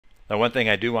Now, one thing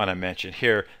I do want to mention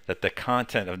here, that the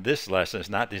content of this lesson is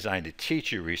not designed to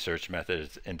teach you research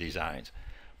methods and designs,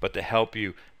 but to help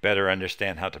you better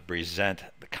understand how to present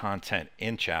the content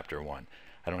in Chapter 1.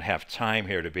 I don't have time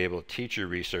here to be able to teach you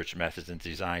research methods and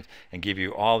designs and give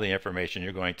you all the information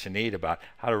you're going to need about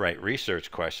how to write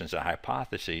research questions and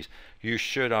hypotheses. You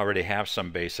should already have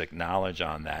some basic knowledge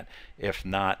on that. If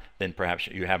not, then perhaps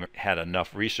you haven't had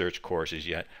enough research courses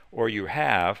yet, or you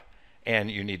have,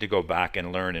 and you need to go back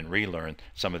and learn and relearn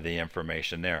some of the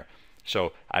information there.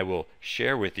 So I will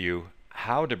share with you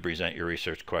how to present your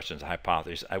research questions and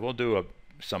hypotheses. I will do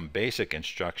some basic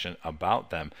instruction about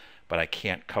them, but I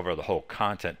can't cover the whole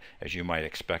content as you might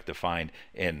expect to find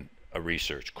in a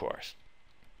research course.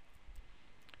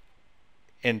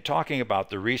 In talking about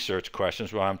the research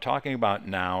questions, what I'm talking about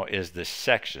now is this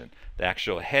section, the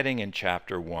actual heading in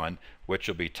Chapter 1, which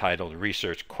will be titled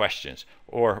Research Questions,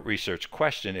 or Research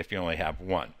Question if you only have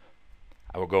one.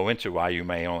 I will go into why you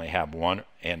may only have one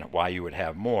and why you would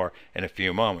have more in a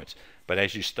few moments. But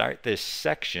as you start this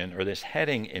section or this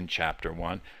heading in Chapter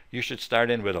 1, you should start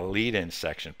in with a lead-in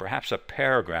section, perhaps a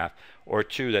paragraph or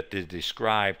two that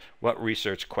describe what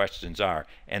research questions are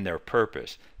and their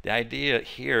purpose. The idea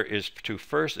here is to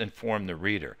first inform the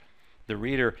reader. The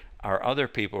reader are other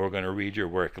people who are going to read your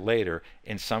work later.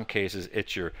 In some cases,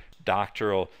 it's your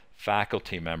doctoral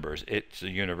faculty members, it's the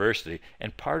university,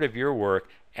 and part of your work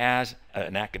as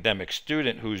an academic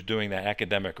student who's doing that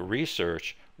academic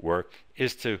research work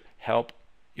is to help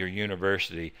your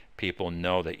university people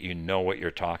know that you know what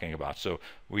you're talking about. So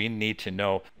we need to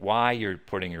know why you're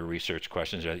putting your research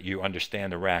questions, that you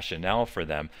understand the rationale for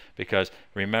them, because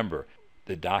remember,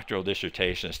 the doctoral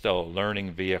dissertation is still a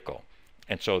learning vehicle.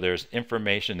 And so there's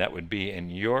information that would be in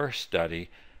your study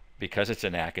because it's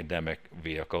an academic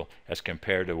vehicle as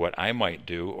compared to what I might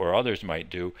do or others might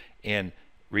do in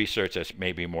research that's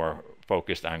maybe more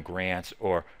focused on grants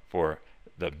or for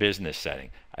the business setting.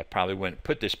 I probably wouldn't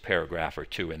put this paragraph or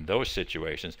two in those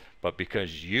situations, but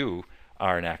because you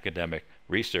are an academic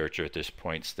researcher at this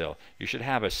point still, you should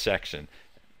have a section,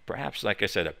 perhaps like I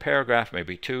said, a paragraph,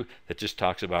 maybe two, that just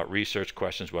talks about research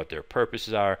questions, what their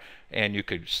purposes are, and you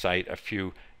could cite a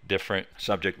few different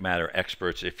subject matter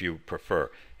experts if you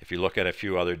prefer. If you look at a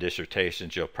few other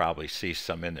dissertations, you'll probably see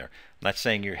some in there. I'm not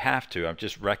saying you have to, I'm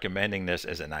just recommending this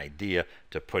as an idea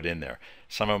to put in there.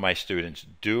 Some of my students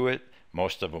do it,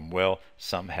 most of them will,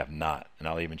 some have not. And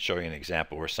I'll even show you an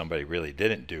example where somebody really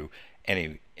didn't do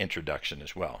any introduction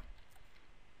as well.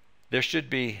 There should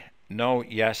be no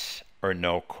yes or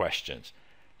no questions.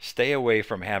 Stay away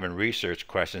from having research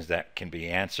questions that can be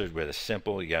answered with a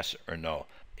simple yes or no.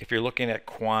 If you're looking at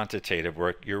quantitative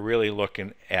work, you're really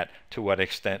looking at to what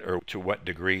extent or to what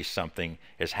degree something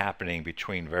is happening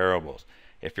between variables.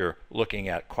 If you're looking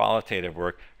at qualitative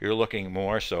work, you're looking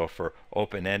more so for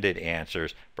open-ended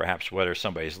answers, perhaps what are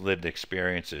somebody's lived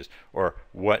experiences, or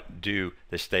what do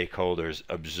the stakeholders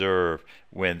observe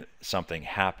when something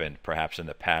happened, perhaps in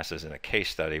the past as in a case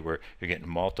study where you're getting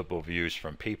multiple views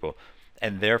from people.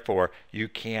 And therefore, you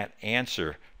can't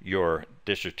answer your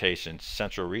dissertation's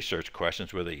central research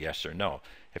questions with a yes or no.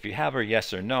 If you have a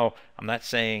yes or no, I'm not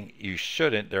saying you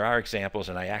shouldn't. There are examples,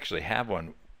 and I actually have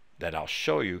one that I'll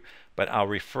show you, but I'll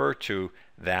refer to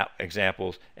that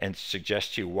example and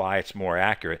suggest to you why it's more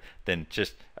accurate than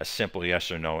just a simple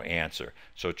yes or no answer.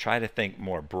 So try to think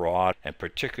more broad, and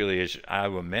particularly as I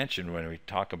will mention when we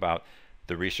talk about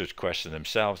the research questions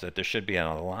themselves, that there should be an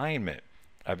alignment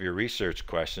of your research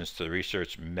questions to the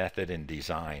research method and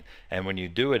design. And when you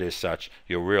do it as such,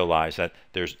 you'll realize that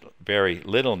there's very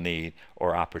little need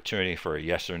or opportunity for a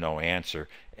yes or no answer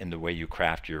in the way you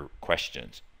craft your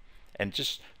questions. And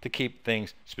just to keep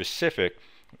things specific,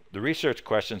 the research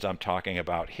questions I'm talking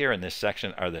about here in this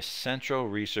section are the central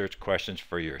research questions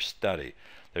for your study.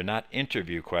 They're not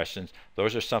interview questions.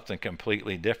 Those are something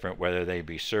completely different, whether they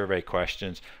be survey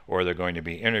questions or they're going to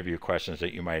be interview questions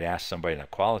that you might ask somebody in a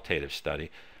qualitative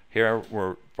study. Here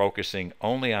we're focusing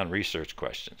only on research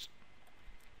questions.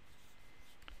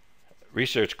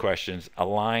 Research questions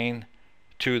align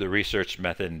to the research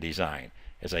method and design.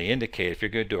 As I indicate, if you're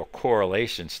going to do a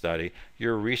correlation study,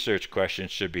 your research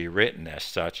questions should be written as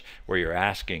such, where you're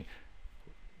asking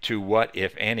to what,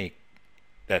 if any,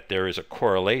 that there is a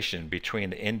correlation between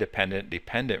the independent and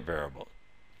dependent variable.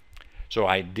 So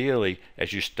ideally,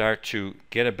 as you start to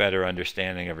get a better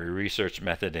understanding of your research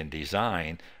method and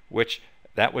design, which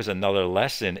that was another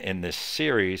lesson in this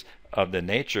series of the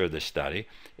nature of the study,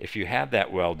 if you have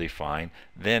that well defined,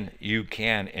 then you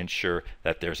can ensure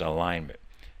that there's alignment.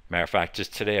 Matter of fact,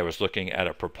 just today I was looking at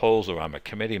a proposal I'm a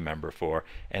committee member for,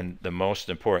 and the most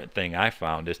important thing I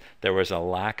found is there was a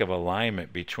lack of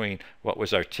alignment between what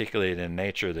was articulated in the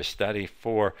nature of the study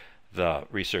for the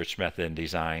research method and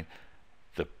design,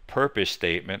 the purpose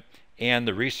statement, and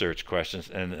the research questions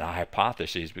and the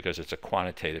hypotheses, because it's a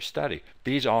quantitative study.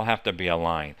 These all have to be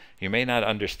aligned. You may not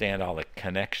understand all the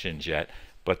connections yet,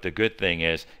 but the good thing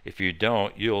is if you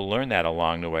don't, you'll learn that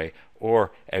along the way,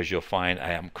 or as you'll find,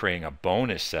 I am creating a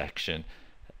bonus section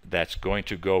that's going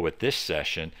to go with this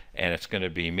session, and it's going to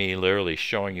be me literally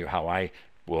showing you how I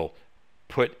will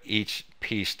put each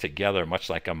piece together, much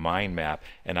like a mind map,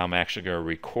 and I'm actually going to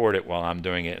record it while I'm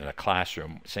doing it in a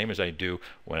classroom, same as I do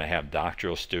when I have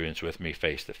doctoral students with me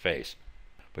face to face.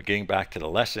 But getting back to the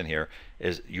lesson here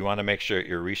is you want to make sure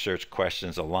your research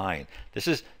questions align. This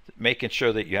is making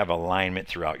sure that you have alignment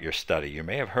throughout your study. You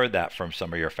may have heard that from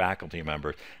some of your faculty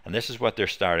members, and this is what they're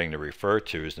starting to refer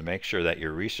to, is to make sure that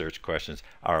your research questions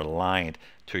are aligned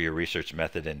to your research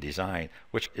method and design,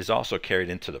 which is also carried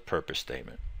into the purpose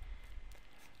statement.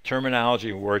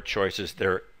 Terminology and word choices,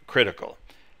 they're critical.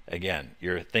 Again,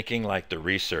 you're thinking like the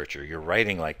researcher, you're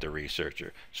writing like the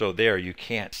researcher. So there, you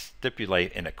can't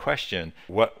stipulate in a question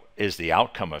what is the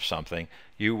outcome of something.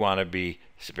 You want to be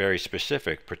very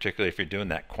specific, particularly if you're doing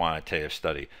that quantitative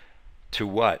study. To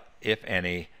what, if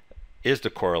any, is the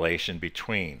correlation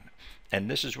between? And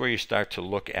this is where you start to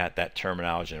look at that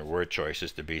terminology and word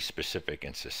choices to be specific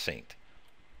and succinct.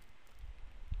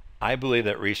 I believe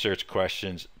that research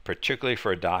questions, particularly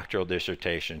for a doctoral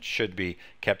dissertation, should be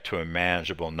kept to a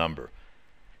manageable number.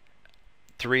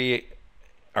 3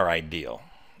 are ideal.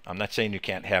 I'm not saying you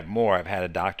can't have more. I've had a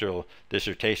doctoral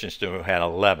dissertation student who had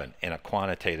 11 in a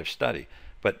quantitative study,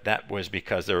 but that was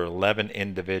because there were 11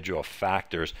 individual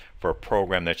factors for a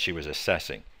program that she was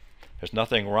assessing. There's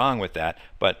nothing wrong with that,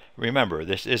 but remember,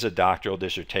 this is a doctoral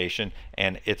dissertation,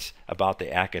 and it's about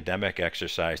the academic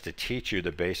exercise to teach you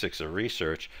the basics of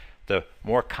research. The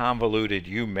more convoluted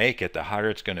you make it, the harder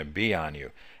it's going to be on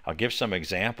you. I'll give some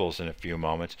examples in a few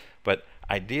moments, but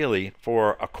ideally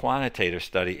for a quantitative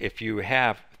study, if you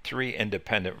have 3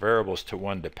 independent variables to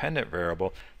 1 dependent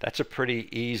variable, that's a pretty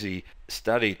easy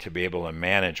study to be able to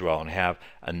manage well and have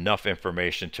enough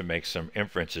information to make some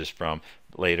inferences from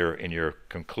later in your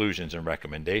conclusions and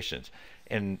recommendations.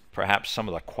 And perhaps some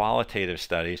of the qualitative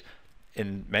studies,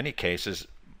 in many cases,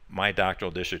 my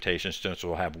doctoral dissertation students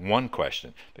will have 1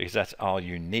 question because that's all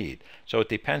you need. So it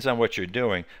depends on what you're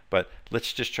doing, but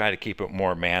let's just try to keep it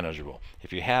more manageable.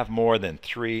 If you have more than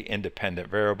 3 independent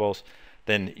variables,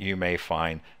 then you may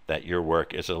find that your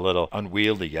work is a little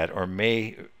unwieldy yet, or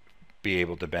may be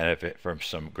able to benefit from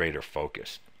some greater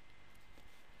focus.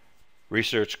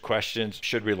 Research questions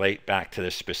should relate back to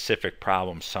the specific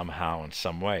problem somehow in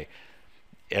some way.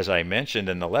 As I mentioned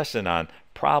in the lesson on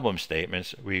problem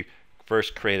statements, we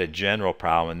first create a general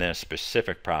problem and then a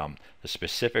specific problem. The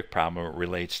specific problem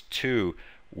relates to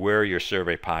where your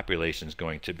survey population is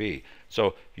going to be.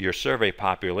 So your survey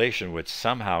population would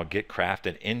somehow get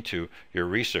crafted into your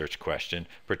research question,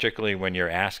 particularly when you're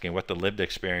asking what the lived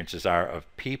experiences are of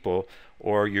people,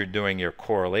 or you're doing your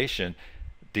correlation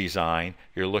design.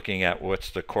 You're looking at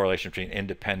what's the correlation between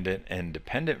independent and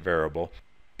dependent variable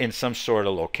in some sort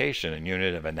of location and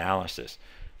unit of analysis.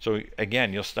 So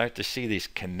again, you'll start to see these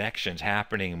connections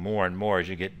happening more and more as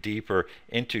you get deeper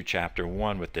into chapter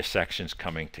 1 with the sections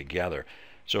coming together.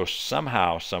 So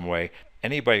somehow, some way,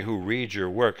 anybody who reads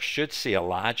your work should see a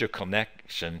logical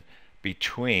connection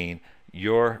between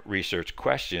your research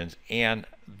questions and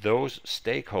those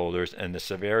stakeholders and the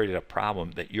severity of the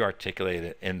problem that you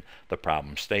articulated in the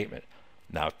problem statement.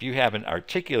 Now, if you haven't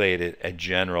articulated a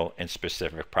general and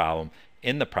specific problem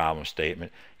in the problem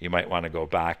statement, you might want to go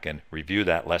back and review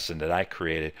that lesson that I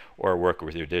created, or work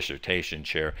with your dissertation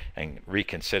chair and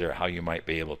reconsider how you might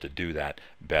be able to do that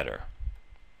better.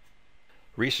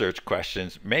 Research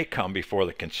questions may come before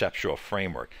the conceptual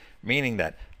framework, meaning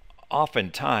that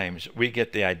oftentimes we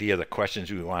get the idea of the questions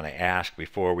we want to ask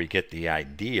before we get the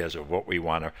ideas of what we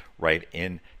want to write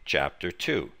in chapter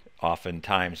 2.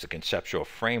 Oftentimes the conceptual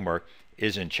framework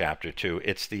is in chapter 2.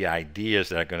 It's the ideas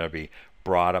that are going to be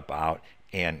brought about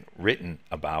and written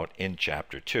about in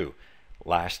chapter 2.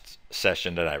 Last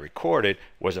session that I recorded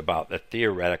was about the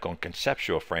theoretical and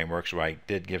conceptual frameworks, where I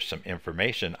did give some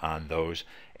information on those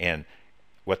and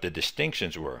what the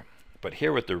distinctions were. But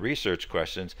here with the research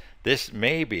questions, this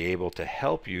may be able to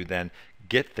help you then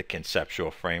get the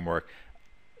conceptual framework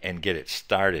and get it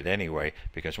started anyway,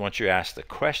 because once you ask the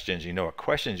questions, you know what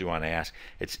questions you want to ask,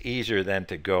 it's easier then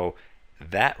to go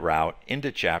that route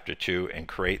into chapter 2 and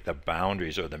create the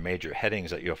boundaries or the major headings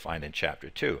that you'll find in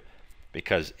chapter 2.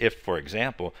 Because if, for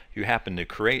example, you happen to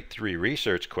create 3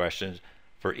 research questions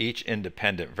for each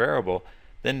independent variable,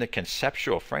 then the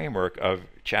conceptual framework of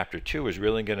Chapter 2 is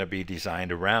really going to be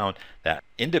designed around that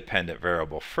independent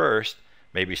variable first,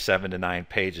 maybe 7 to 9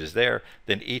 pages there,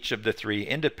 then each of the 3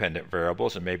 independent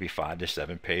variables, and maybe 5 to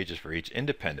 7 pages for each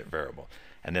independent variable.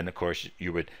 And then, of course,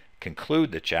 you would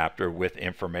conclude the chapter with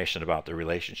information about the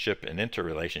relationship and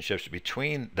interrelationships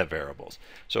between the variables.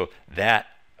 So that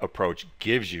approach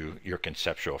gives you your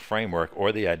conceptual framework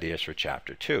or the ideas for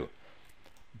Chapter 2.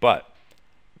 But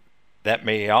that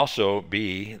may also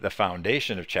be the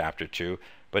foundation of Chapter 2.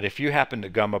 But if you happen to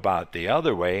come about the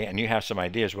other way and you have some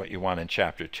ideas what you want in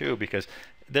Chapter 2, because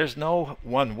there's no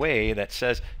one way that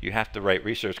says you have to write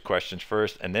research questions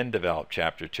first and then develop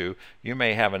Chapter 2. You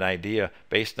may have an idea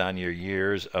based on your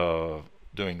years of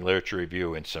doing literature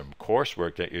review and some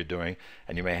coursework that you're doing,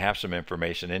 and you may have some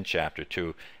information in Chapter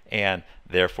 2, and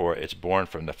therefore it's born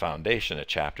from the foundation of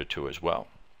Chapter 2 as well.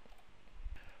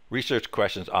 Research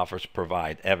questions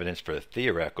provide evidence for the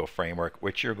theoretical framework,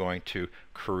 which you're going to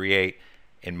create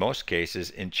in most cases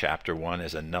in Chapter 1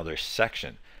 as another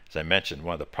section. As I mentioned,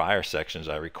 one of the prior sections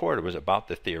I recorded was about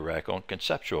the theoretical and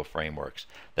conceptual frameworks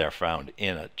that are found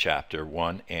in Chapter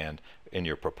 1 and in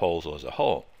your proposal as a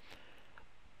whole.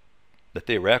 The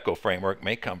theoretical framework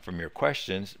may come from your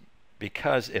questions,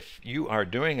 because if you are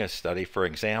doing a study, for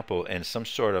example, in some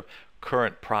sort of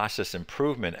current process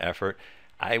improvement effort,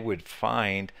 I would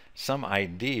find some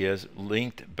ideas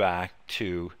linked back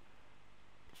to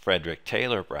Frederick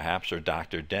Taylor perhaps, or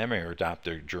Dr. Deming or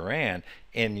Dr. Duran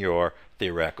in your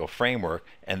theoretical framework,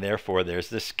 and therefore there's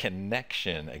this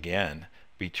connection again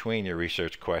between your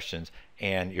research questions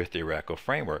and your theoretical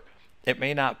framework. It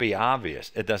may not be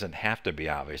obvious. It doesn't have to be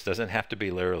obvious. It doesn't have to be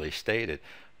literally stated,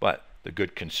 but the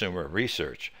good consumer of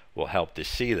research will help to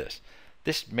see this.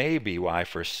 This may be why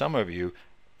for some of you,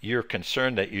 you're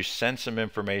concerned that you send some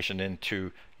information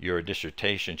into your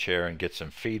dissertation chair and get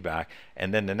some feedback,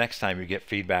 and then the next time you get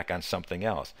feedback on something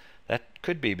else. That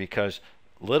could be because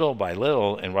little by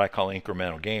little, in what I call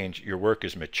incremental gains, your work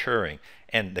is maturing,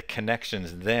 and the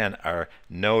connections then are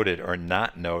noted or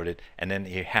not noted, and then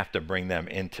you have to bring them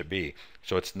into be.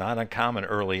 So it's not uncommon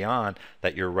early on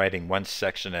that you're writing one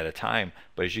section at a time,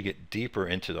 but as you get deeper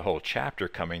into the whole chapter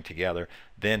coming together,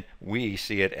 then we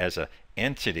see it as an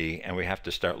entity, and we have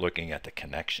to start looking at the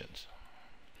connections.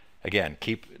 Again,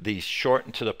 keep these short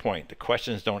and to the point. The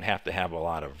questions don't have to have a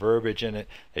lot of verbiage in it.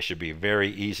 They should be very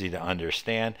easy to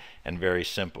understand and very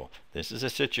simple. This is a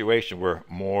situation where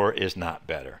more is not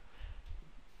better.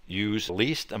 Use the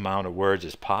least amount of words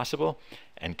as possible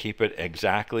and keep it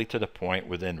exactly to the point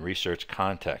within research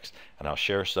context. And I'll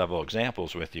share several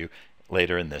examples with you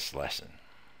later in this lesson.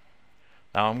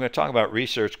 Now I'm going to talk about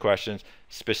research questions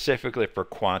specifically for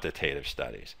quantitative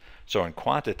studies. So in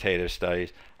quantitative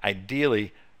studies,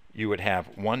 ideally you would have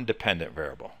one dependent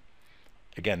variable.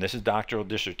 Again, this is doctoral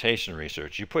dissertation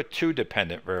research. You put 2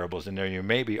 dependent variables in there, you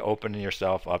may be opening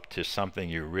yourself up to something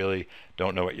you really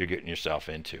don't know what you're getting yourself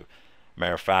into.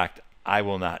 Matter of fact, I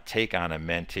will not take on a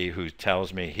mentee who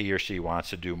tells me he or she wants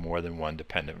to do more than one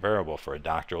dependent variable for a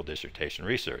doctoral dissertation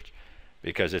research,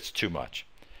 because it's too much.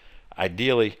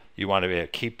 Ideally, you want to be able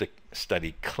to keep the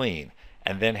study clean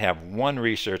and then have one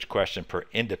research question per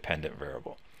independent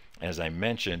variable. As I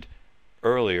mentioned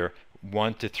earlier,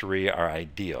 1 to 3 are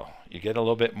ideal. You get a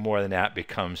little bit more than that,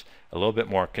 becomes a little bit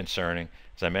more concerning.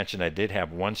 As I mentioned, I did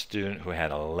have one student who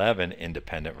had 11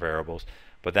 independent variables,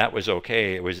 but that was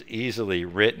okay. It was easily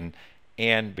written,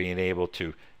 and being able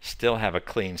to still have a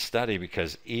clean study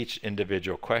because each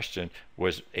individual question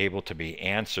was able to be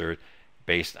answered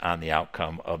based on the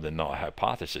outcome of the null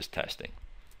hypothesis testing.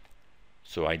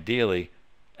 So ideally,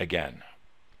 again,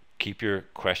 keep your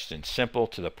question simple,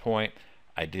 to the point.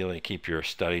 Ideally, keep your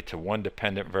study to one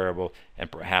dependent variable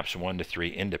and perhaps 1 to 3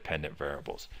 independent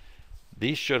variables.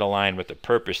 These should align with the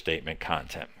purpose statement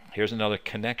content. Here's another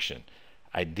connection.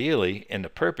 Ideally, in the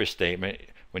purpose statement,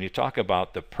 when you talk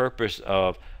about the purpose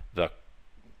of the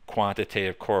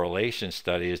quantitative correlation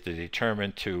study is to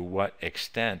determine to what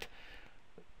extent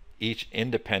each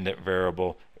independent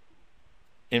variable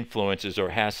influences or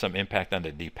has some impact on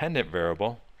the dependent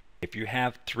variable. If you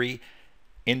have 3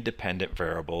 independent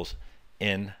variables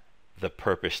in the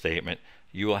purpose statement,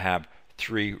 you will have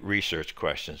 3 research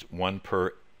questions, 1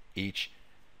 per each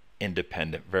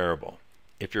independent variable.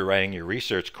 If you're writing your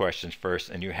research questions first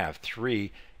and you have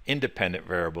 3 independent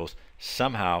variables,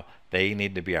 somehow they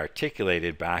need to be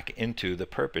articulated back into the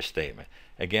purpose statement.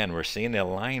 Again, we're seeing the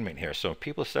alignment here. So if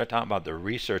people start talking about the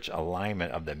research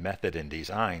alignment of the method and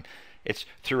design, it's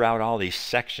throughout all these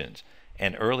sections.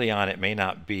 And early on it may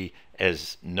not be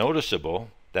as noticeable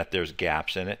that there's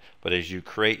gaps in it, but as you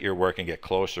create your work and get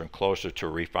closer and closer to a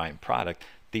refined product,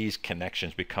 these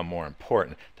connections become more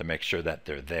important to make sure that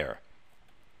they're there.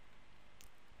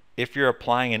 If you're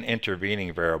applying an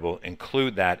intervening variable,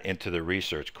 include that into the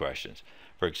research questions.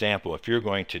 For example, if you're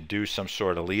going to do some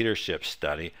sort of leadership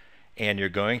study and you're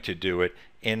going to do it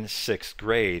in 6th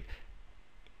grade,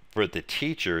 for the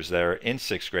teachers that are in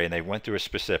 6th grade and they went through a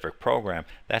specific program,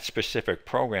 that specific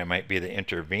program might be the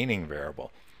intervening variable.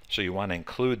 So you want to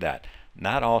include that.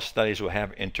 Not all studies will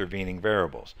have intervening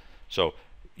variables. So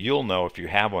you'll know if you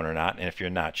have one or not, and if you're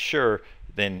not sure,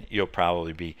 then you'll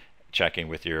probably be checking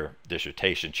with your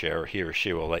dissertation chair, or he or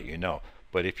she will let you know.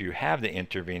 But if you have the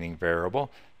intervening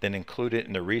variable, then include it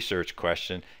in the research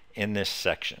question in this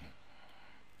section.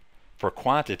 For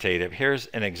quantitative, here's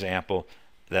an example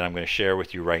that I'm going to share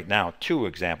with you right now. 2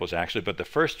 examples actually, but the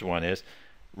first one is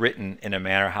written in a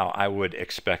manner how I would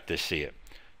expect to see it.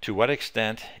 To what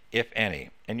extent, if any?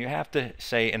 And you have to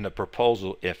say in the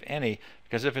proposal, if any,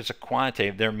 because if it's a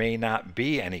quantitative, there may not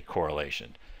be any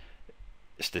correlation.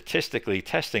 Statistically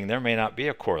testing, there may not be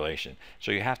a correlation.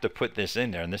 So you have to put this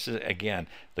in there. And this is, again,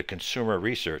 the consumer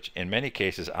research. In many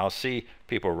cases, I'll see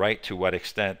people write to what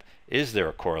extent is there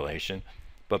a correlation,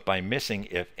 but by missing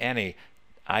if any,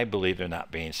 I believe they're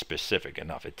not being specific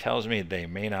enough. It tells me they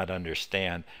may not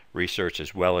understand research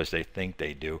as well as they think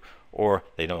they do, or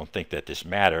they don't think that this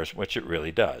matters, which it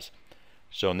really does.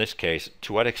 So in this case,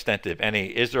 to what extent, if any,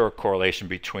 is there a correlation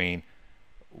between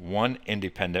one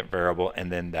independent variable and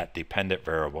then that dependent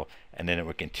variable, and then it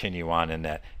would continue on in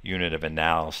that unit of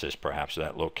analysis, perhaps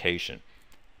that location.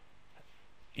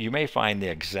 You may find the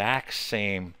exact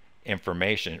same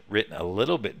information written a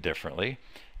little bit differently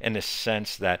in the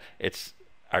sense that it's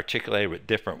articulated with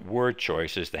different word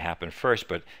choices to happen first,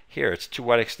 but here it's to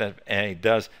what extent any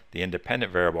does the independent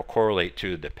variable correlate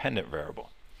to the dependent variable.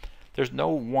 There's no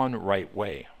one right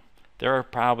way. There are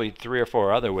probably 3 or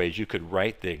 4 other ways you could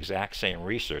write the exact same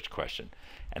research question,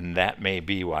 and that may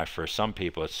be why for some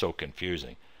people it's so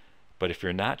confusing. But if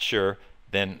you're not sure,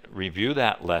 then review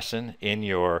that lesson in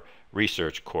your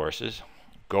research courses.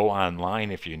 Go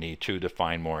online if you need to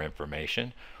find more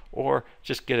information, or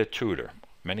just get a tutor.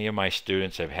 Many of my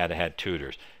students have had to have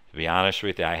tutors. To be honest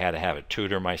with you, I had to have a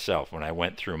tutor myself when I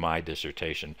went through my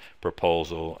dissertation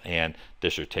proposal and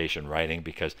dissertation writing,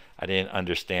 because I didn't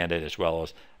understand it as well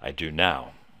as I do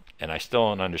now. And I still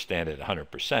don't understand it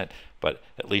 100%, but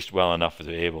at least well enough to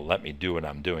be able to let me do what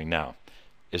I'm doing now.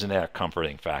 Isn't that a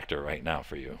comforting factor right now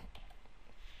for you?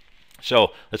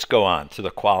 So let's go on to the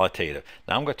qualitative.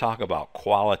 Now I'm going to talk about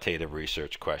qualitative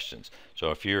research questions. So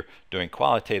if you're doing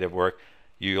qualitative work,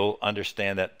 you'll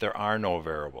understand that there are no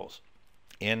variables.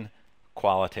 In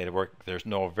qualitative work, there's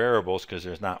no variables because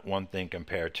there's not one thing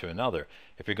compared to another.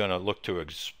 If you're going to look to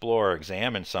explore or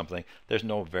examine something, there's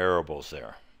no variables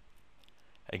there.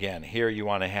 Again, here you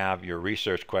want to have your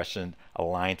research question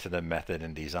aligned to the method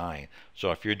and design.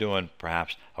 So if you're doing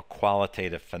perhaps a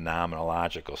qualitative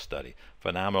phenomenological study,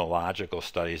 phenomenological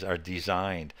studies are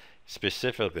designed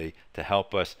specifically to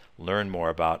help us learn more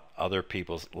about other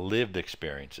people's lived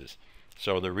experiences.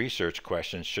 So the research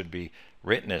questions should be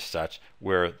written as such,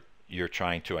 where you're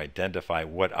trying to identify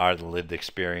what are the lived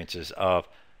experiences of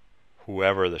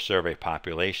whoever the survey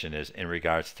population is in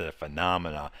regards to the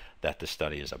phenomena that the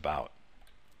study is about.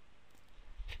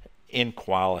 In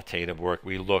qualitative work,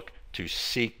 we look to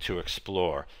seek to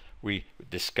explore. We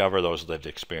discover those lived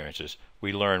experiences.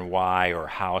 We learn why or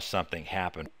how something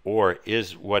happened, or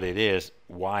is what it is,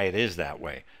 why it is that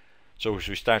way. So as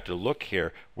we start to look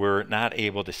here, we're not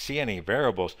able to see any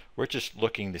variables. We're just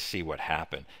looking to see what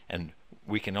happened. And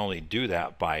we can only do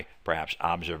that by perhaps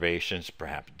observations,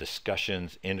 perhaps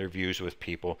discussions, interviews with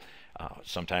people.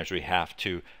 Sometimes we have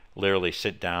to literally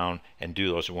sit down and do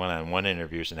those one-on-one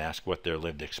interviews and ask what their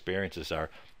lived experiences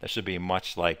are. This would be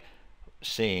much like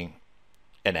seeing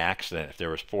an accident. If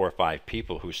there was 4 or 5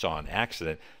 people who saw an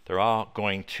accident, they're all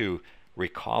going to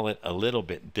recall it a little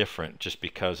bit different just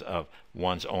because of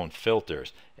one's own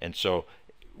filters. And so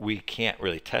we can't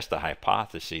really test the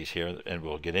hypotheses here, and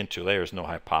we'll get into later. There's no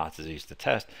hypotheses to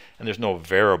test, and there's no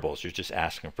variables. You're just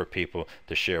asking for people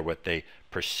to share what they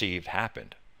perceived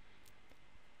happened.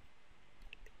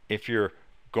 If you're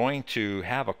going to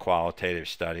have a qualitative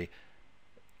study,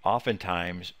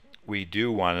 oftentimes we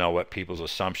do want to know what people's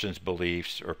assumptions,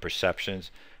 beliefs, or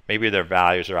perceptions, maybe their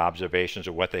values or observations,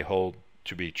 or what they hold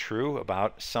to be true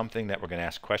about something that we're going to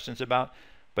ask questions about.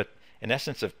 But in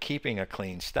essence of keeping a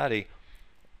clean study,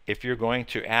 if you're going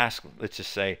to ask, let's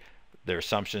just say, their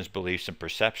assumptions, beliefs, and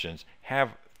perceptions,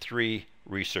 have 3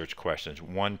 research questions,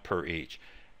 1 per each.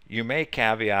 You may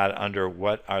caveat under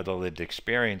what are the lived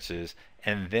experiences,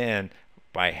 and then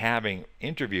by having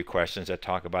interview questions that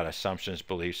talk about assumptions,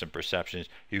 beliefs, and perceptions,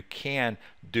 you can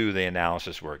do the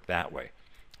analysis work that way.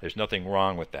 There's nothing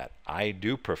wrong with that. I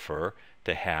do prefer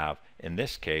to have, in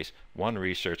this case, one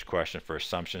research question for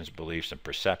assumptions, beliefs, and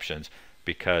perceptions,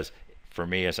 because for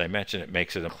me, as I mentioned, it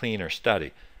makes it a cleaner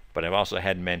study. But I've also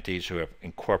had mentees who have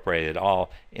incorporated it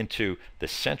all into the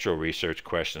central research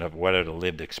question of what are the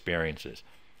lived experiences.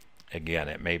 Again,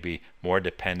 it may be more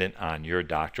dependent on your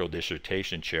doctoral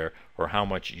dissertation chair or how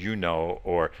much you know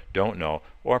or don't know,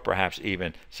 or perhaps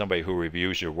even somebody who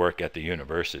reviews your work at the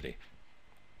university.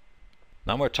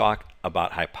 Now I'm going to talk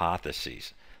about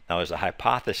hypotheses. Now there's a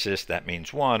hypothesis that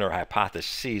means one, or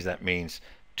hypotheses that means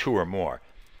two or more.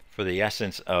 For the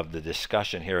essence of the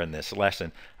discussion here in this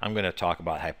lesson, I'm going to talk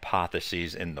about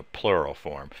hypotheses in the plural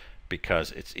form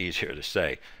because it's easier to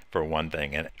say, for one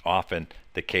thing, and often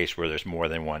the case where there's more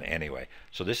than one anyway.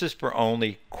 So this is for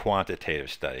only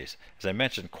quantitative studies. As I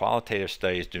mentioned, qualitative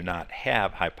studies do not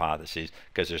have hypotheses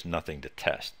because there's nothing to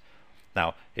test.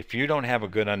 Now, if you don't have a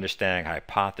good understanding of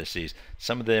hypotheses,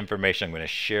 some of the information I'm going to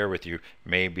share with you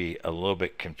may be a little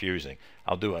bit confusing.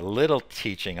 I'll do a little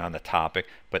teaching on the topic,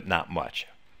 but not much.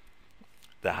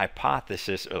 The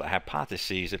hypothesis, or the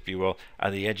hypotheses, if you will, are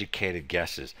the educated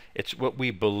guesses. It's what we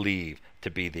believe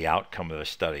to be the outcome of the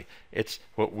study. It's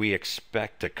what we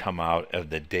expect to come out of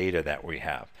the data that we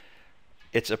have.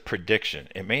 It's a prediction.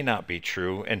 It may not be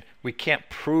true, and we can't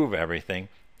prove everything.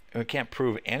 We can't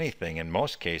prove anything in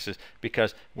most cases,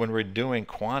 because when we're doing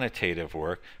quantitative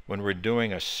work, when we're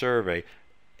doing a survey,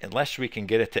 unless we can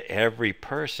get it to every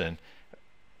person,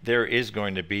 there is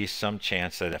going to be some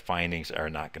chance that the findings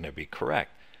are not going to be correct.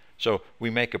 So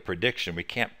we make a prediction. We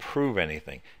can't prove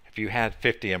anything. If you had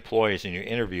 50 employees and you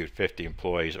interviewed 50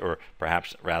 employees, or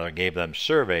perhaps rather gave them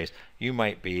surveys, you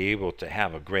might be able to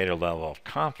have a greater level of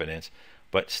confidence,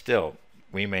 but still,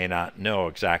 we may not know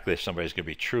exactly if somebody's going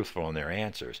to be truthful in their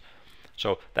answers.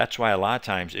 So that's why a lot of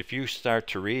times if you start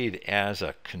to read as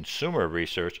a consumer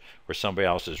research where somebody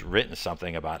else has written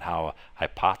something about how a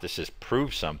hypothesis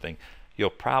proves something, you'll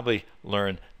probably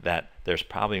learn that there's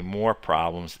probably more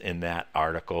problems in that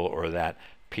article or that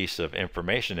piece of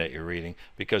information that you're reading,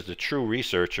 because the true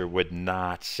researcher would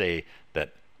not say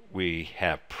that we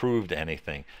have proved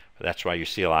anything. That's why you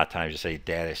see a lot of times you say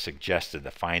data suggested,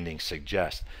 the findings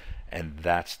suggest, and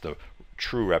that's the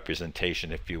true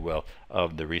representation, if you will,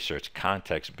 of the research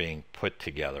context being put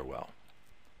together well.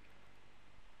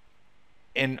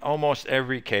 In almost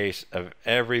every case of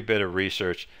every bit of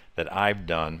research that I've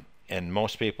done, and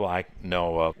most people I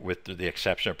know of, with the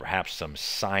exception of perhaps some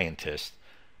scientists,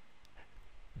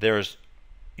 there's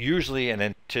usually an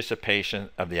anticipation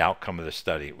of the outcome of the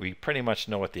study. We pretty much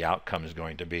know what the outcome is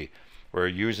going to be. We're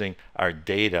using our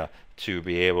data to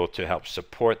be able to help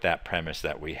support that premise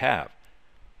that we have.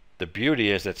 The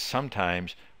beauty is that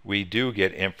sometimes we do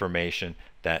get information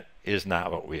that is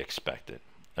not what we expected.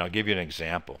 And I'll give you an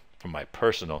example from my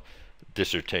personal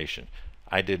dissertation.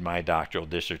 I did my doctoral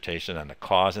dissertation on the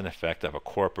cause and effect of a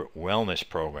corporate wellness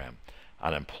program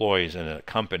on employees in a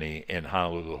company in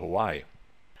Honolulu, Hawaii.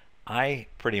 I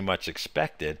pretty much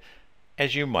expected,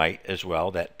 as you might as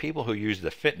well, that people who used the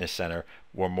fitness center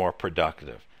were more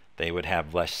productive. They would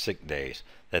have less sick days,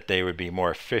 that they would be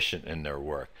more efficient in their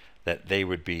work, that they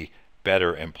would be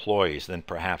better employees than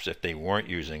perhaps if they weren't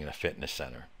using the fitness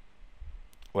center.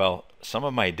 Well, some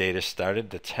of my data started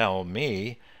to tell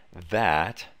me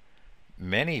that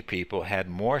many people had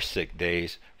more sick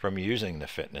days from using the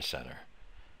fitness center.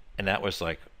 And that was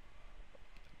like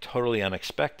totally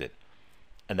unexpected.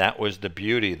 And that was the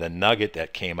beauty, the nugget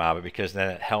that came out of it, because then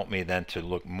it helped me then to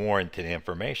look more into the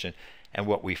information. And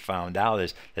what we found out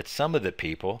is that some of the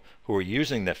people who were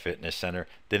using the fitness center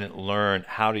didn't learn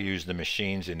how to use the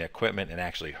machines and the equipment and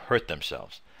actually hurt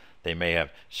themselves. They may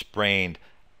have sprained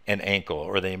an ankle,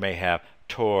 or they may have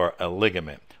tore a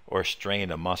ligament or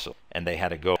strained a muscle, and they had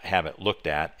to go have it looked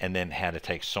at and then had to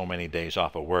take so many days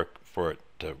off of work for it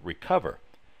to recover.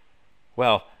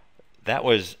 Well, that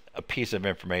was a piece of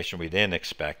information we didn't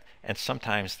expect, and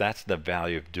sometimes that's the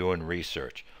value of doing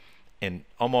research. In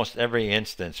almost every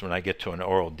instance when I get to an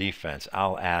oral defense,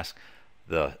 I'll ask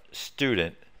the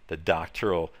student, the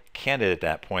doctoral candidate at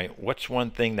that point, what's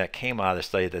one thing that came out of the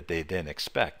study that they didn't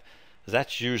expect?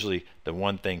 That's usually the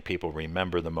one thing people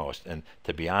remember the most. And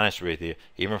to be honest with you,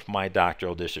 even for my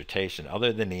doctoral dissertation,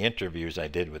 other than the interviews I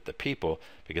did with the people,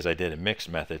 because I did a mixed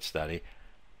method study,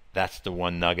 that's the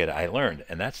one nugget I learned.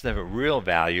 And that's the real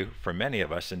value for many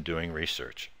of us in doing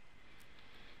research.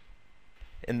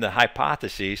 In the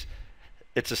hypotheses,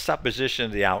 it's a supposition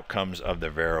of the outcomes of the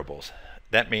variables.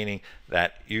 That meaning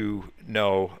that you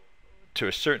know to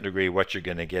a certain degree what you're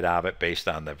going to get out of it based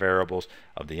on the variables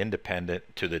of the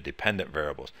independent to the dependent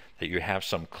variables, that you have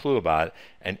some clue about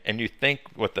it, and you think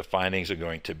what the findings are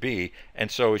going to be. And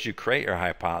so as you create your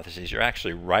hypotheses, you're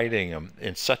actually writing them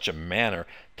in such a manner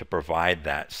to provide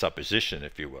that supposition,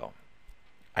 if you will.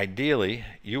 Ideally,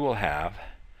 you will have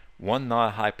one null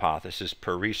hypothesis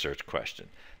per research question.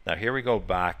 Now here we go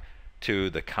back to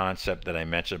the concept that I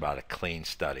mentioned about a clean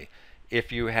study.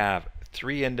 If you have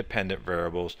 3 independent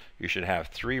variables, you should have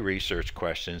 3 research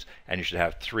questions, and you should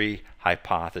have 3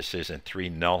 hypotheses and 3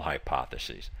 null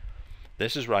hypotheses.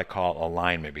 This is what I call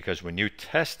alignment, because when you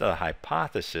test a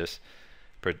hypothesis,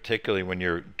 particularly when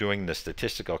you're doing the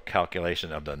statistical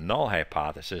calculation of the null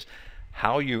hypothesis,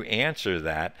 how you answer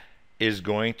that is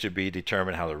going to be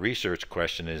determined how the research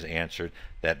question is answered,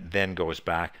 that then goes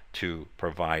back to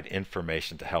provide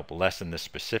information to help lessen the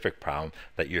specific problem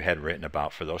that you had written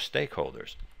about for those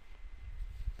stakeholders.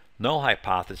 Null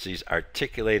hypotheses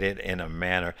articulated in a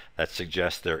manner that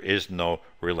suggests there is no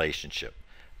relationship,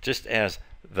 just as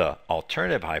the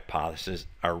alternative hypotheses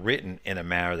are written in a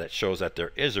manner that shows that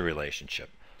there is a relationship.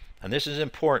 And this is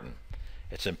important.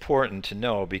 It's important to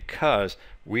know because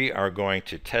we are going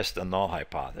to test the null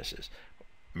hypothesis.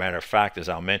 Matter of fact, as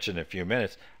I'll mention in a few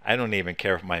minutes, I don't even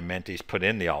care if my mentees put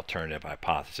in the alternative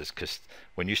hypothesis, because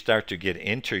when you start to get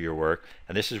into your work,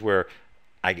 and this is where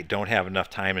I don't have enough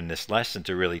time in this lesson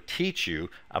to really teach you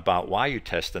about why you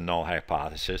test the null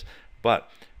hypothesis,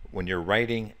 but when you're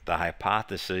writing the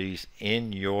hypotheses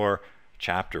in your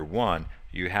chapter 1,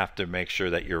 you have to make sure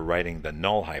that you're writing the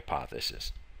null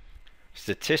hypothesis.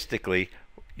 Statistically,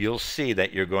 you'll see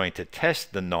that you're going to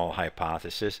test the null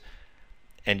hypothesis,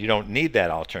 and you don't need that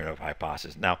alternative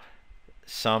hypothesis. Now,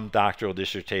 some doctoral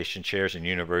dissertation chairs and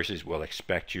universities will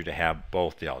expect you to have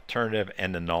both the alternative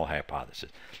and the null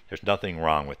hypothesis. There's nothing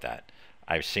wrong with that.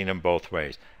 I've seen them both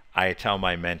ways. I tell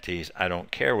my mentees I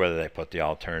don't care whether they put the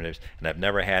alternatives, and I've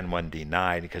never had one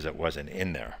denied because it wasn't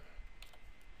in there.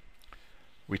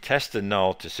 We test the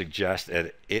null to suggest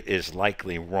that it is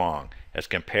likely wrong, as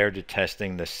compared to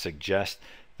testing to suggest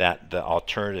that the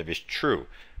alternative is true,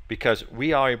 because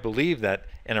we already believe that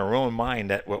in our own mind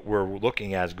that what we're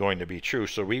looking at is going to be true.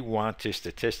 So we want to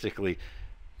statistically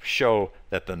show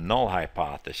that the null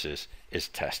hypothesis is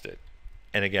tested.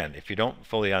 And again, if you don't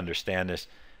fully understand this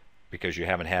because you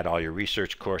haven't had all your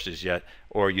research courses yet,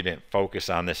 or you didn't focus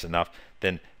on this enough,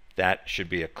 then that should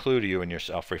be a clue to you in your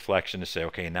self-reflection to say,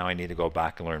 okay, now I need to go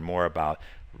back and learn more about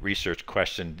research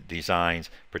question designs,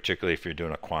 particularly if you're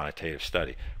doing a quantitative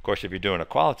study. Of course, if you're doing a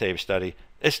qualitative study,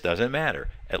 this doesn't matter,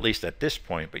 at least at this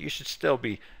point, but you should still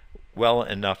be well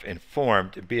enough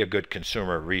informed to be a good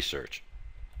consumer of research.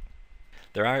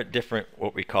 There are different,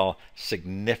 what we call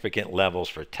significant levels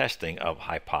for testing of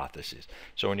hypotheses.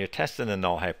 So when you're testing the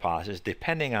null hypothesis,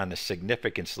 depending on the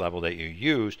significance level that you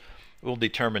use, will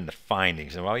determine the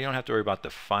findings. And while you don't have to worry about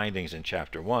the findings in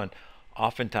chapter 1,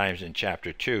 oftentimes in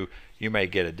chapter 2, you may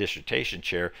get a dissertation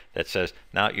chair that says,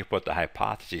 now that you put the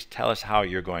hypotheses, tell us how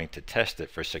you're going to test it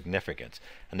for significance.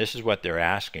 And this is what they're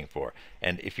asking for.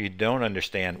 And if you don't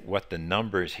understand what the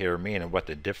numbers here mean and what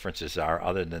the differences are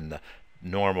other than the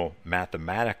normal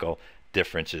mathematical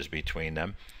differences between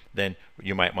them, then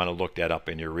you might want to look that up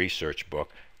in your research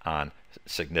book on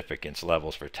significance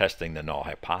levels for testing the null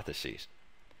hypotheses.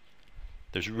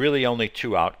 There's really only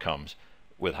 2 outcomes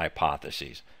with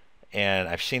hypotheses. And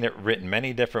I've seen it written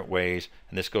many different ways,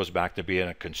 and this goes back to being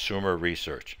a consumer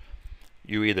research.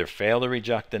 You either fail to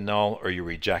reject the null or you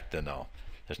reject the null.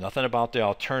 There's nothing about the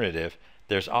alternative.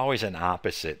 There's always an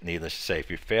opposite, needless to say.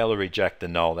 If you fail to reject the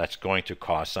null, that's going to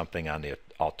cause something on the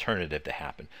alternative to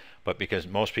happen. But because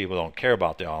most people don't care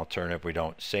about the alternative, we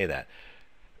don't say that.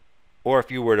 Or if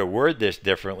you were to word this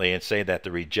differently and say that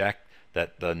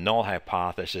the null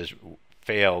hypothesis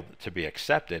failed to be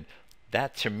accepted,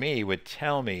 that to me would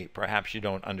tell me perhaps you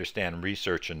don't understand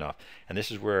research enough. And this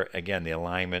is where, again, the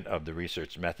alignment of the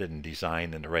research method and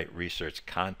design and the right research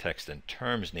context and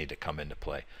terms need to come into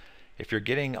play. If you're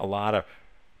getting a lot of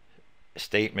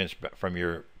statements from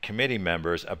your committee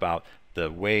members about the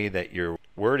way that your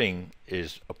wording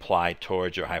is applied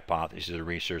towards your hypotheses or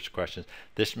research questions,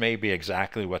 this may be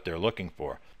exactly what they're looking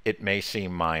for. It may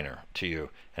seem minor to you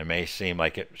and may seem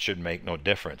like it should make no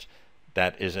difference.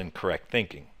 That is incorrect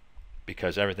thinking,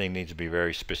 because everything needs to be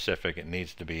very specific. It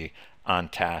needs to be on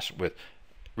task with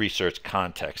research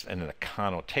context and the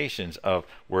connotations of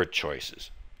word choices.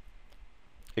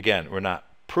 Again, we're not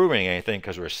proving anything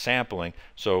because we're sampling,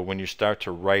 so when you start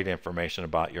to write information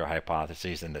about your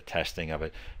hypotheses and the testing of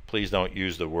it, please don't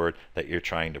use the word that you're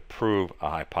trying to prove a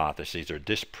hypothesis or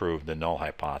disprove the null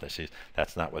hypothesis.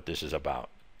 That's not what this is about.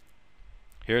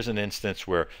 Here's an instance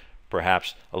where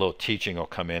perhaps a little teaching will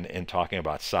come in talking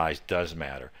about size does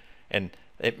matter. And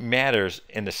it matters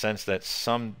in the sense that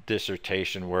some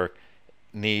dissertation work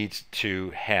needs to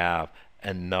have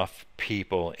enough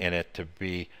people in it to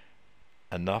be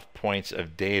enough points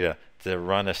of data to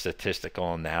run a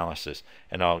statistical analysis.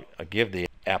 And I'll give the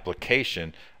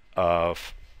application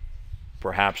of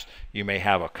perhaps you may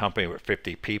have a company with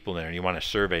 50 people in it and you want to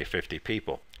survey 50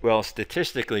 people. Well,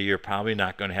 statistically, you're probably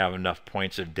not going to have enough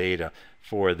points of data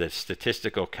for the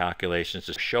statistical calculations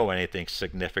to show anything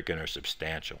significant or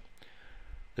substantial.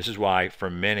 This is why for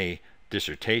many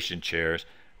dissertation chairs,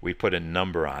 we put a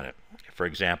number on it. For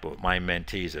example, my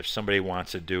mentees, if somebody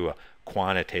wants to do a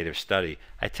quantitative study,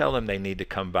 I tell them they need to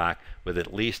come back with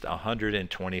at least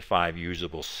 125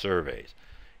 usable surveys.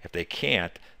 If they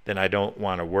can't, then I don't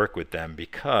want to work with them,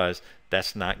 because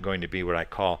that's not going to be what I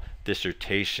call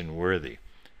dissertation worthy.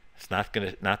 It's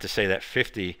not to say that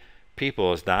 50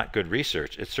 people is not good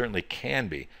research. It certainly can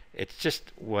be. It's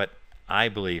just what I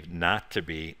believe not to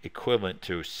be equivalent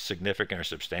to significant or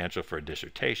substantial for a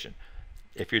dissertation.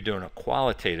 If you're doing a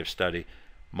qualitative study,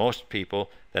 most people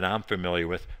that I'm familiar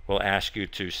with will ask you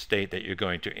to state that you're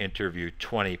going to interview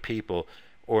 20 people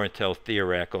or until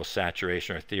theoretical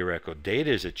saturation or theoretical data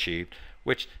is achieved,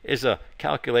 which is a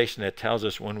calculation that tells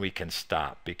us when we can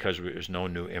stop because there's no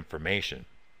new information.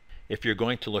 If you're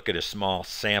going to look at a small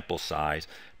sample size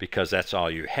because that's all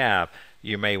you have,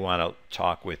 you may want to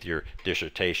talk with your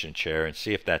dissertation chair and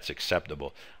see if that's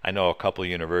acceptable. I know a couple of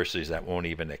universities that won't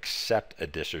even accept a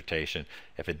dissertation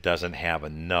if it doesn't have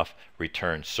enough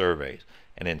return surveys.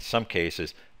 And in some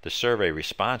cases, the survey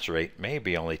response rate may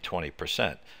be only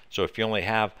 20%. So if you only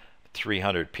have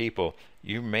 300 people,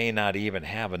 you may not even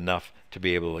have enough to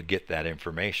be able to get that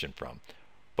information from.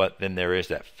 But then there is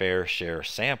that fair share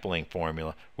sampling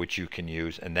formula which you can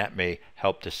use, and that may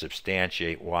help to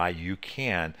substantiate why you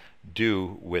can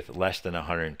do with less than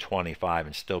 125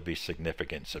 and still be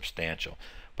significant and substantial.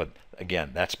 But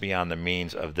again, that's beyond the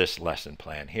means of this lesson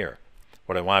plan here.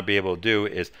 What I want to be able to do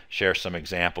is share some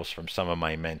examples from some of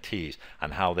my mentees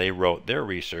on how they wrote their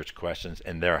research questions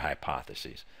and their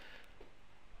hypotheses.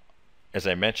 As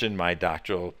I mentioned, my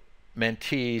doctoral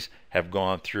mentees have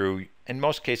gone through, in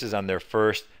most cases, on their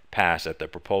first pass at the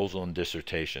proposal and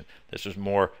dissertation. This was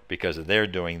more because of their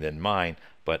doing than mine,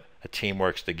 but a team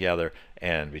works together,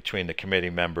 and between the committee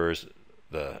members,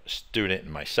 the student,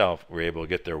 and myself, we're able to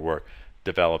get their work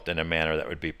developed in a manner that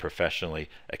would be professionally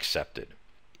accepted.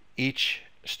 Each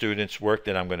student's work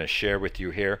that I'm going to share with you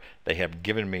here, they have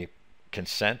given me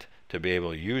consent to be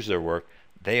able to use their work.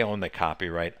 They own the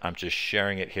copyright. I'm just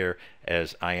sharing it here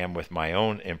as I am with my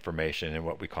own information in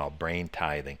what we call brain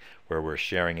tithing, where we're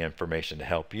sharing information to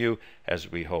help you,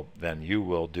 as we hope then you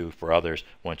will do for others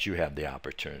once you have the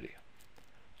opportunity.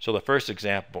 So the first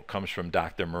example comes from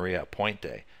Dr. Maria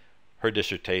Puente. Her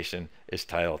dissertation is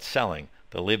titled Selling: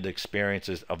 The Lived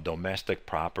Experiences of Domestic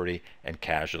Property and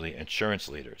Casualty Insurance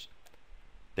Leaders.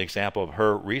 The example of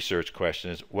her research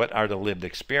question is, what are the lived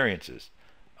experiences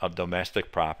of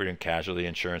domestic property and casualty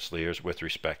insurance leaders with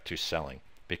respect to selling?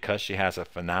 Because she has a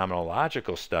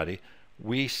phenomenological study,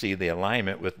 we see the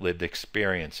alignment with lived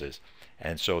experiences.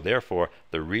 And so therefore,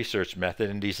 the research method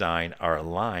and design are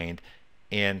aligned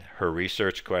in her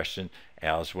research question,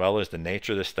 as well as the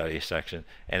nature of the study section,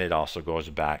 and it also goes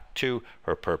back to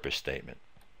her purpose statement.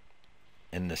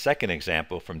 In the second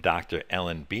example from Dr.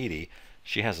 Ellen Beatty,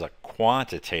 she has a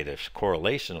quantitative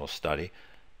correlational study,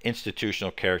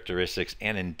 institutional characteristics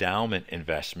and endowment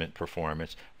investment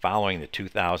performance following the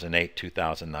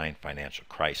 2008-2009 financial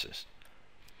crisis.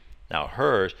 Now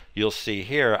hers, you'll see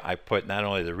here, I put not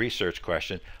only the research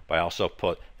question, but I also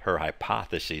put her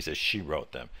hypotheses as she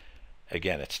wrote them.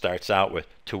 Again, it starts out with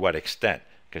to what extent,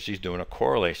 because she's doing a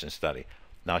correlation study.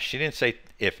 Now she didn't say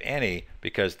if any,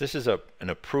 because this is an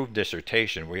approved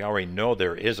dissertation. We already know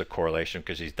there is a correlation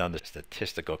because he's done the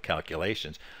statistical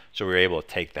calculations, so we were able to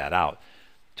take that out.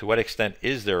 To what extent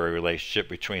is there a relationship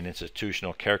between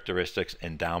institutional characteristics,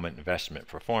 endowment, investment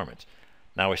performance?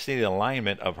 Now we see the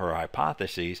alignment of her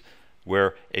hypotheses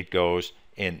where it goes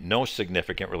in no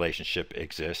significant relationship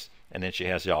exists, and then she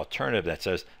has the alternative that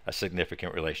says a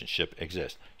significant relationship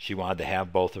exists. She wanted to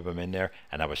have both of them in there,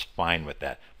 and I was fine with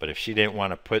that. But if she didn't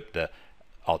want to put the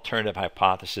alternative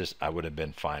hypothesis, I would have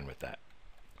been fine with that.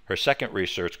 Her second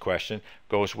research question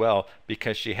goes well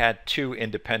because she had two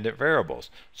independent variables.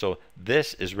 So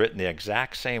this is written the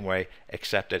exact same way,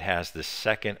 except it has the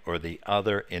second or the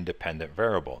other independent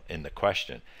variable in the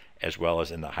question, as well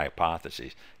as in the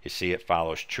hypotheses. You see, it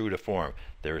follows true to form.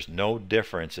 There is no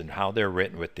difference in how they're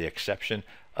written, with the exception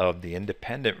of the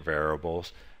independent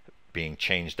variables being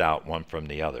changed out one from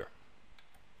the other.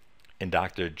 In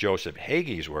Dr. Joseph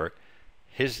Hagee's work,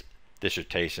 His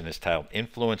dissertation is titled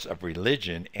Influence of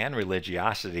Religion and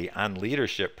Religiosity on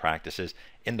Leadership Practices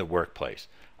in the Workplace,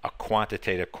 a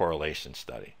Quantitative Correlation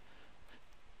Study.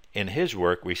 In his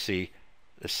work, we see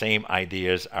the same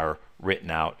ideas are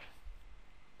written out.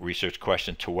 Research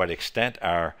question: to what extent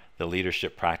are the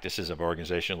leadership practices of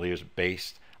organizational leaders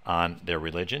based on their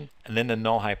religion? And then the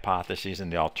null hypotheses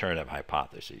and the alternative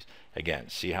hypotheses. Again,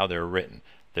 see how they're written.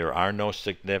 There are no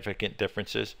significant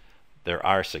differences. There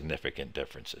are significant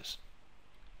differences.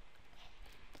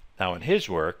 Now, in his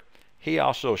work, he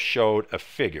also showed a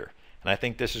figure. And I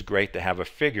think this is great to have a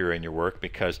figure in your work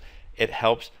because it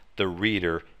helps the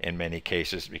reader in many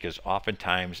cases, because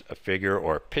oftentimes a figure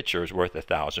or a picture is worth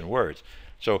 1,000 words.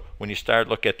 So when you start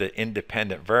look at the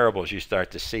independent variables, you start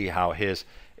to see how his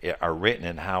are written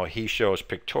and how he shows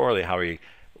pictorially how he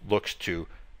looks to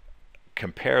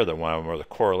compare the one or the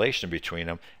correlation between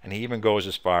them. And he even goes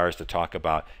as far as to talk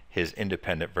about his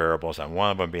independent variables, on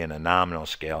one of them being a nominal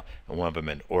scale and one of them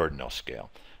an ordinal scale.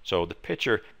 So the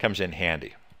picture comes in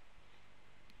handy.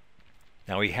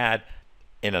 Now, he had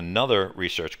in another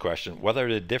research question, what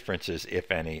are the differences,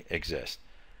 if any, exist?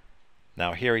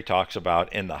 Now here he talks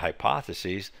about in the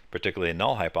hypotheses, particularly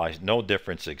null hypotheses, no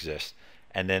difference exists,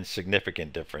 and then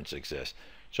significant difference exists.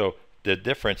 So the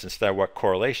difference, instead of what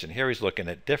correlation, here he's looking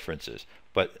at differences.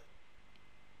 But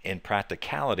in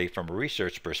practicality, from a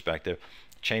research perspective,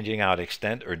 changing out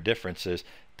extent or differences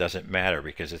doesn't matter,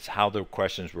 because it's how the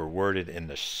questions were worded in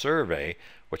the survey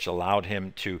which allowed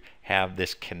him to have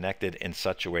this connected in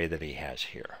such a way that he has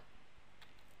here.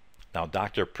 Now,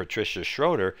 Dr. Patricia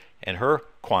Schroeder, in her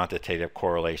quantitative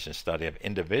correlation study of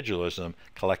individualism,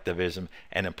 collectivism,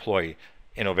 and employee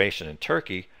innovation in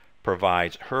Turkey,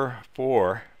 provides her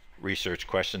 4 research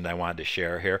questions I wanted to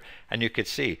share here. And you could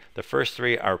see the first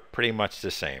 3 are pretty much the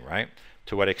same, right?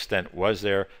 To what extent was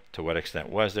there? To what extent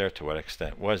was there? To what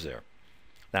extent was there?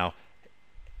 Now,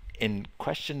 in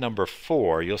question number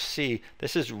 4, you'll see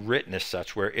this is written as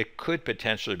such where it could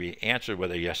potentially be answered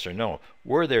with a yes or no.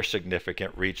 Were there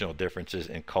significant regional differences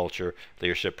in culture,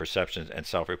 leadership perceptions, and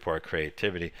self-reported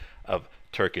creativity of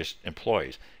Turkish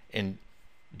employees? In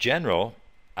general,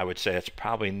 I would say it's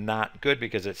probably not good,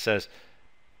 because it says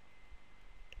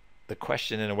the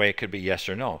question in a way could be yes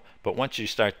or no. But once you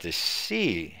start to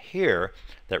see here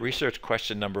that research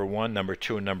question number 1, number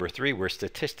 2, and number 3 were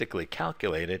statistically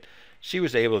calculated, she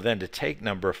was able then to take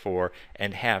number 4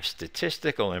 and have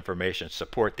statistical information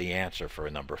support the answer for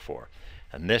number 4.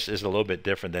 And this is a little bit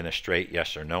different than a straight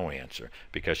yes or no answer,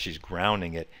 because she's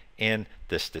grounding it in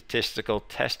the statistical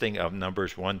testing of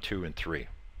numbers 1, 2, and 3.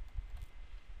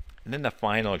 And then the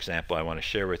final example I want to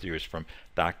share with you is from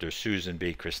Dr. Susan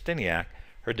B. Kristiniak,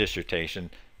 her dissertation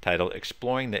titled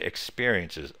Exploring the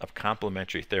Experiences of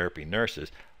Complementary Therapy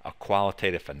Nurses, a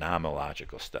Qualitative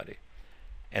Phenomenological Study.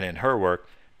 And in her work,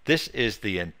 this is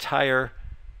the entire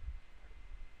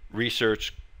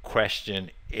research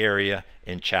question area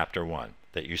in chapter 1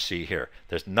 that you see here.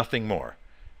 There's nothing more.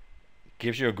 It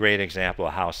gives you a great example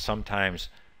of how sometimes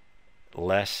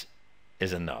less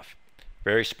is enough.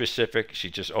 Very specific. She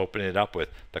just opened it up with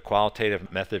the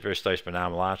qualitative method for studies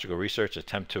phenomenological research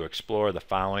attempt to explore the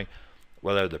following: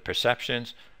 whether the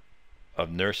perceptions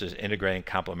of nurses integrating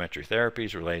complementary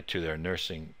therapies related to their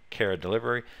nursing care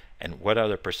delivery, and what are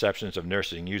the perceptions of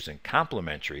nursing using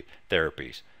complementary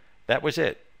therapies. That was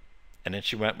it. And then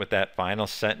she went with that final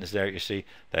sentence there. You see,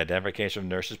 the identification of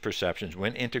nurses' perceptions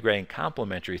when integrating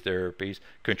complementary therapies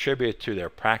contribute to their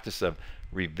practice of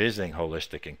revisiting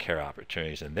holistic and care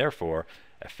opportunities, and therefore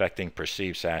affecting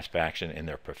perceived satisfaction in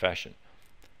their profession.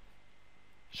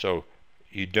 So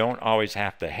you don't always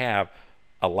have to have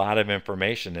a lot of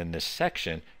information in this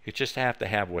section. You just have to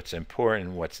have what's important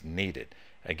and what's needed.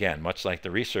 Again, much like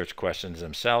the research questions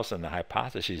themselves and the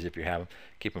hypotheses, if you have them,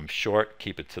 keep them short,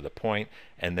 keep it to the point,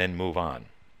 and then move on.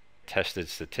 Tested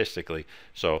statistically,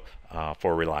 so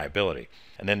for reliability.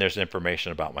 And then there's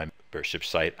information about my membership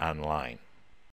site online.